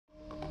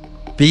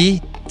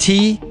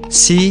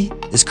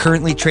BTC is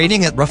currently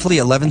trading at roughly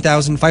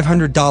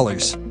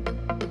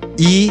 $11,500.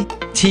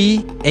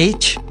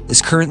 ETH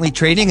is currently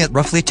trading at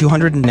roughly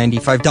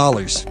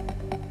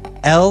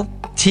 $295.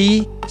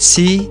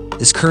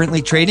 LTC is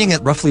currently trading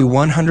at roughly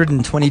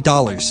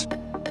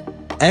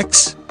 $120.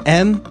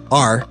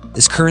 XMR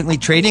is currently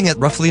trading at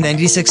roughly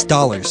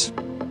 $96.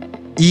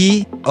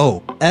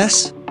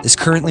 EOS is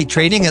currently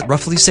trading at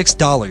roughly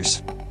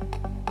 $6.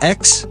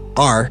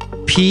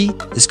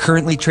 XRP is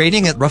currently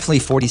trading at roughly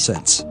 40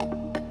 cents.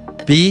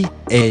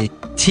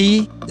 BAT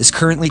is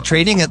currently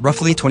trading at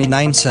roughly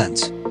 29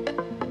 cents.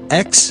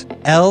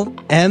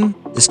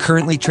 XLM is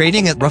currently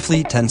trading at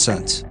roughly 10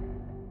 cents.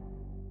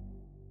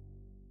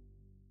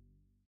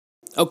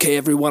 Okay,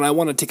 everyone, I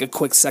want to take a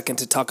quick second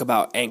to talk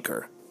about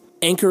Anchor.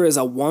 Anchor is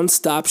a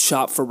one-stop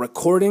shop for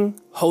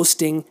recording,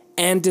 hosting,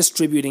 and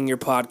distributing your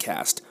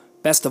podcast.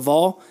 Best of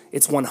all,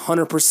 it's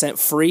 100%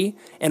 free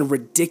and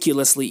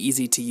ridiculously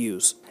easy to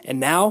use. And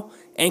now,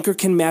 Anchor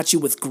can match you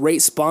with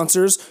great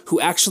sponsors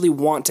who actually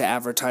want to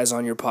advertise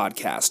on your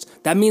podcast.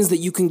 That means that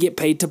you can get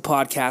paid to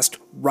podcast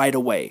right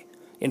away.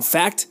 In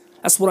fact,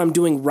 that's what I'm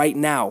doing right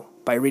now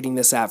by reading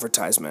this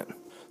advertisement.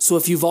 So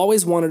if you've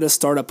always wanted to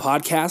start a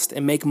podcast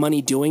and make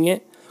money doing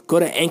it, go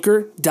to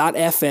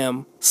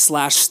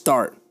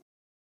anchor.fm/start.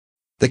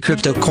 The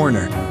Crypto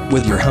Corner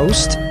with your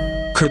host,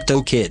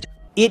 CRYPTOkid.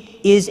 It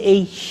is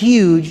a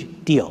huge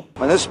deal.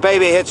 When this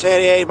baby hits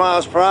 88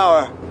 miles per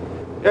hour,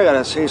 you're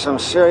gonna see some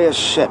serious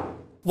shit.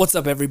 What's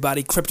up,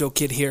 everybody?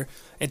 CryptoKid here,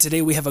 and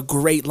today we have a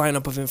great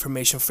lineup of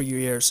information for your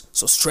ears,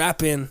 so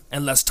strap in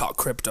and let's talk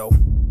crypto.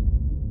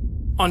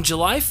 On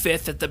July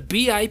 5th at the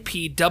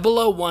BIP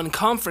 001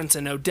 conference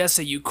in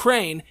Odessa,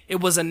 Ukraine,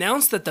 it was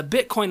announced that the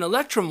Bitcoin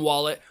Electrum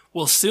wallet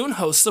will soon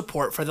host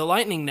support for the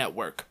Lightning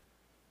Network.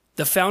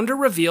 The founder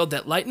revealed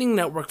that Lightning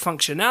Network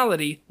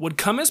functionality would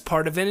come as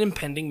part of an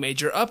impending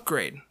major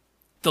upgrade.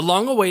 The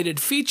long-awaited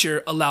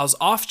feature allows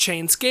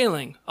off-chain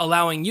scaling,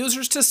 allowing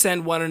users to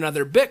send one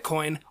another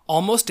Bitcoin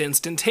almost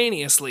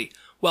instantaneously,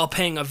 while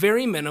paying a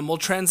very minimal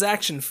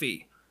transaction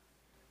fee.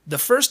 The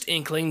first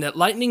inkling that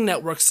Lightning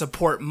Network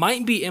support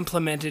might be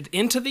implemented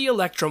into the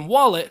Electrum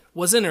wallet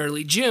was in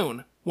early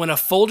June, when a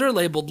folder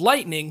labeled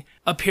Lightning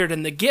appeared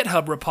in the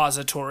GitHub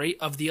repository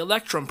of the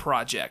Electrum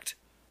project.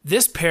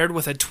 This, paired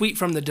with a tweet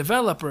from the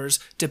developers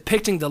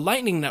depicting the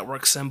Lightning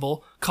Network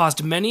symbol,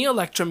 caused many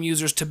Electrum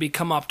users to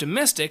become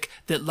optimistic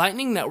that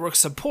Lightning Network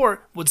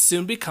support would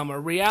soon become a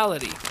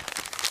reality.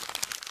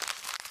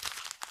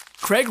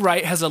 Craig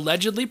Wright has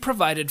allegedly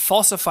provided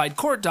falsified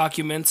court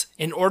documents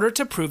in order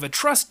to prove a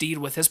trust deed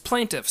with his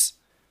plaintiffs.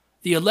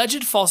 The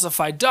alleged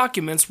falsified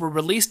documents were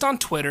released on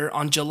Twitter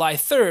on July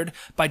 3rd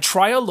by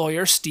trial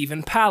lawyer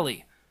Stephen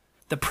Palley.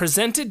 The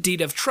presented deed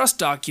of trust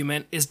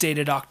document is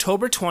dated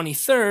October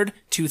 23,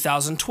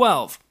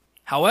 2012.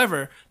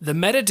 However, the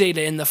metadata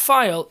in the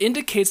file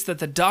indicates that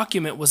the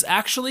document was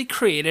actually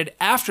created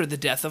after the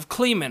death of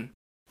Kleeman.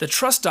 The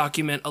trust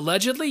document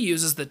allegedly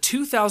uses the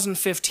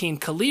 2015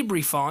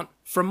 Calibri font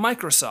from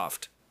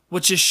Microsoft,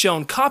 which is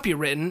shown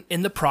copywritten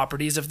in the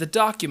properties of the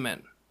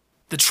document.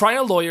 The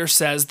trial lawyer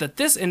says that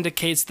this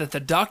indicates that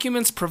the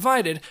documents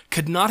provided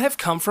could not have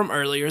come from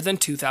earlier than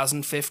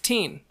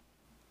 2015.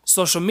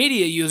 Social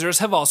media users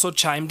have also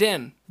chimed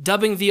in,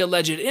 dubbing the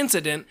alleged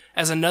incident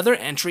as another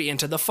entry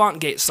into the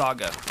Fontgate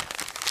saga.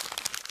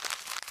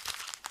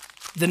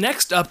 The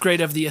next upgrade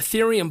of the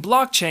Ethereum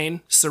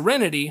blockchain,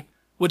 Serenity,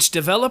 which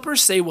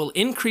developers say will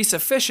increase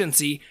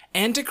efficiency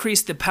and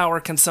decrease the power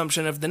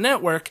consumption of the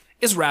network,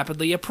 is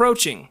rapidly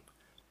approaching.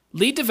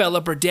 Lead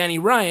developer Danny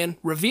Ryan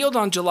revealed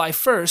on July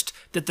 1st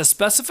that the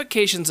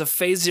specifications of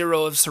Phase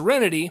 0 of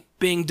Serenity,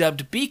 being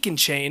dubbed Beacon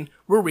Chain,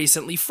 were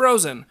recently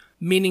frozen,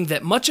 meaning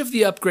that much of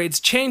the upgrade's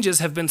changes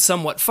have been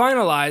somewhat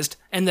finalized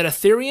and that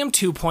Ethereum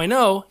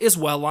 2.0 is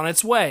well on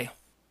its way.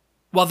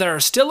 While there are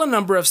still a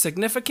number of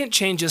significant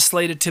changes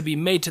slated to be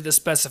made to the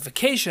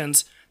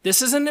specifications,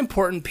 this is an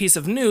important piece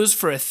of news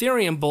for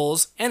Ethereum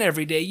bulls and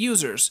everyday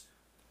users.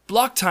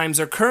 Block times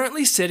are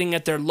currently sitting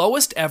at their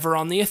lowest ever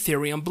on the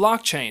Ethereum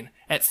blockchain,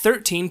 at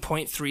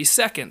 13.3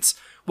 seconds,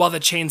 while the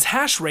chain's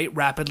hash rate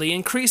rapidly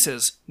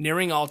increases,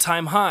 nearing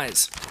all-time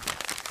highs.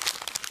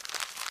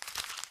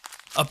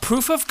 A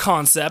proof of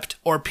concept,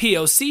 or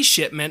POC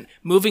shipment,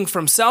 moving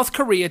from South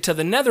Korea to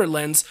the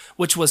Netherlands,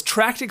 which was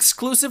tracked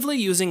exclusively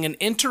using an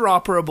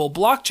interoperable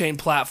blockchain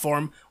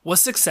platform,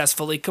 was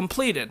successfully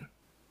completed.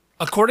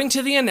 According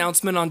to the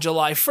announcement on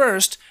July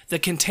 1st, the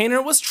container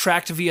was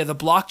tracked via the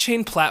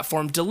blockchain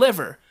platform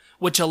Deliver,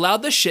 which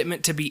allowed the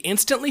shipment to be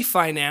instantly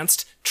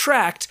financed,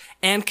 tracked,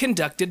 and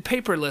conducted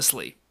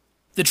paperlessly.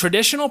 The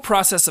traditional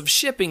process of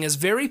shipping is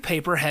very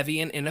paper-heavy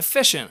and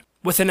inefficient,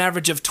 with an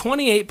average of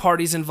 28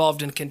 parties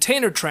involved in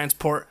container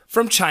transport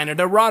from China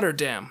to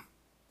Rotterdam.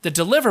 The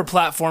Deliver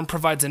platform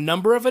provides a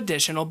number of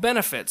additional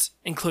benefits,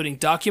 including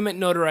document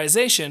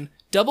notarization,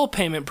 double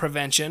payment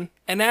prevention,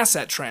 and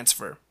asset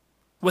transfer.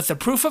 With the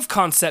proof of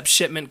concept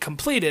shipment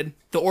completed,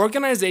 the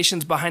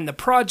organizations behind the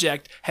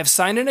project have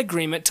signed an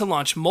agreement to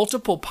launch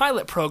multiple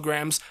pilot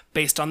programs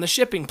based on the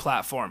shipping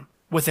platform.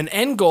 with an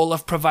end goal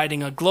of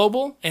providing a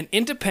global and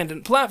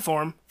independent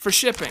platform for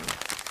shipping.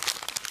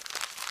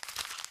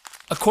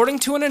 According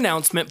to an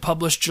announcement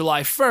published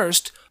July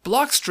 1st,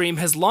 Blockstream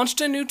has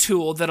launched a new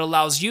tool that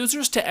allows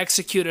users to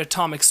execute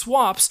atomic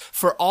swaps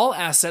for all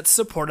assets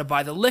supported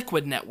by the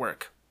Liquid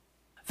network.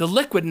 The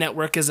Liquid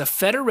network is a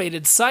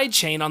federated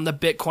sidechain on the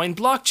Bitcoin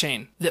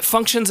blockchain that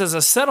functions as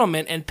a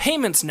settlement and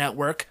payments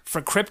network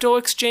for crypto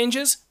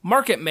exchanges,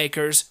 market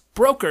makers,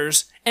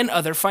 brokers, and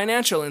other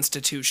financial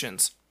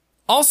institutions.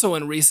 Also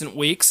in recent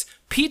weeks,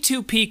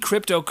 P2P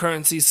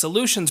cryptocurrency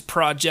solutions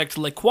project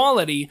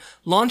Liquality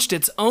launched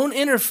its own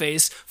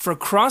interface for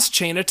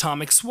cross-chain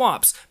atomic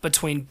swaps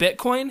between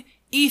Bitcoin,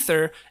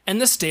 Ether, and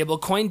the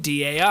stablecoin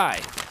DAI.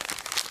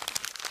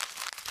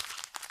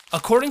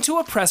 According to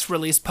a press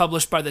release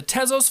published by the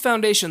Tezos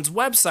Foundation's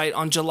website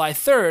on July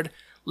 3rd,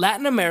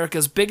 Latin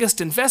America's biggest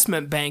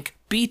investment bank,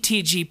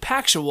 BTG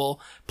Pactual,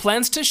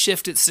 plans to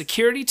shift its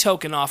security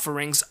token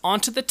offerings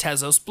onto the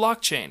Tezos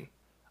blockchain.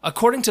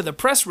 According to the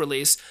press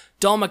release,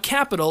 Dalma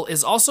Capital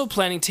is also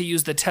planning to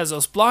use the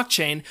Tezos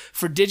blockchain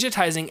for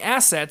digitizing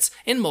assets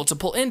in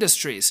multiple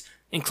industries,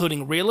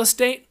 including real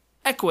estate,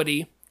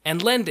 equity,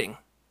 and lending.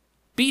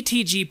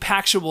 BTG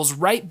Pactual's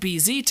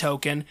RYPTOkid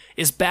token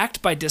is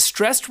backed by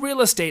distressed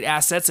real estate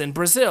assets in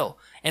Brazil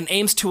and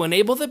aims to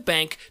enable the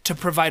bank to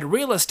provide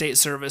real estate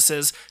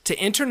services to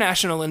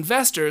international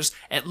investors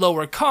at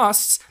lower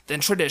costs than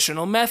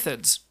traditional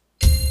methods.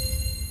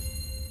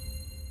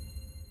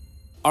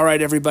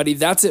 Alright everybody,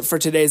 that's it for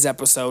today's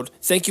episode.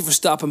 Thank you for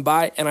stopping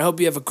by, and I hope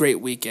you have a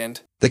great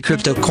weekend. The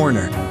Crypto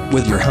Corner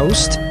with your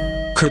host,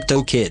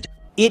 CRYPTOkid.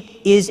 It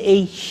is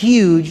a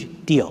huge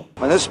deal.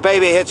 When this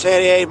baby hits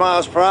 88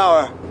 miles per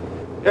hour,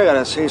 you're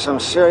gonna see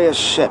some serious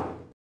shit.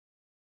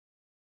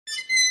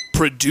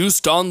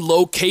 Produced on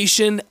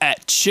location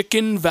at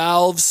Chicken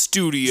Valve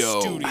Studio.